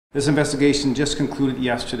This investigation just concluded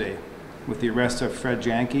yesterday with the arrest of Fred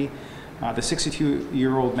Janke. The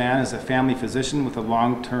 62-year-old man is a family physician with a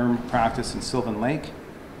long-term practice in Sylvan Lake.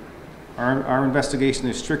 Our investigation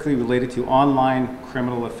is strictly related to online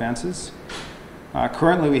criminal offenses.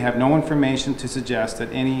 Currently, we have no information to suggest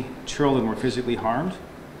that any children were physically harmed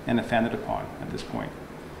and offended upon at this point.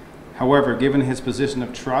 However, given his position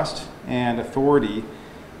of trust and authority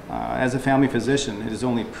as a family physician, it is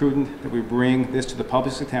only prudent that we bring this to the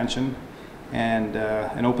public's attention and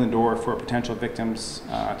open the door for potential victims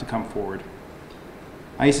to come forward.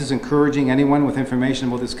 ICE is encouraging anyone with information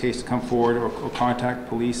about this case to come forward or contact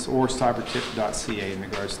police or cybertip.ca in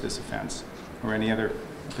regards to this offense or any other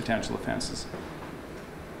potential offenses.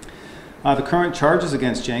 The current charges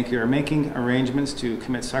against Janke are making arrangements to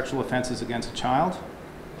commit sexual offenses against a child,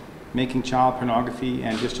 making child pornography,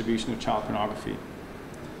 and distribution of child pornography.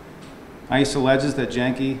 ICE alleges that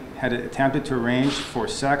Janke had attempted to arrange for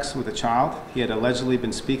sex with a child. He had allegedly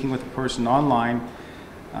been speaking with a person online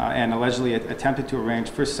and allegedly attempted to arrange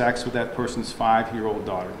for sex with that person's 5-year-old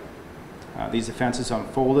daughter. These offenses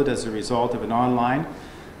unfolded as a result of an online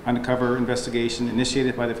undercover investigation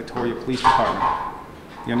initiated by the Victoria Police Department.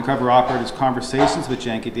 The undercover operator's conversations with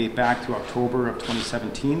Janke date back to October of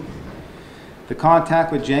 2017. The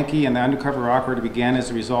contact with Janke and the undercover operator began as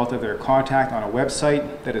a result of their contact on a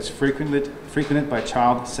website that is frequented by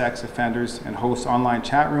child sex offenders and hosts online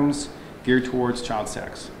chat rooms geared towards child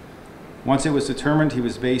sex. Once it was determined he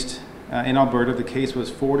was based in Alberta, the case was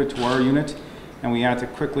forwarded to our unit and we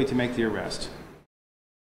acted quickly to make the arrest.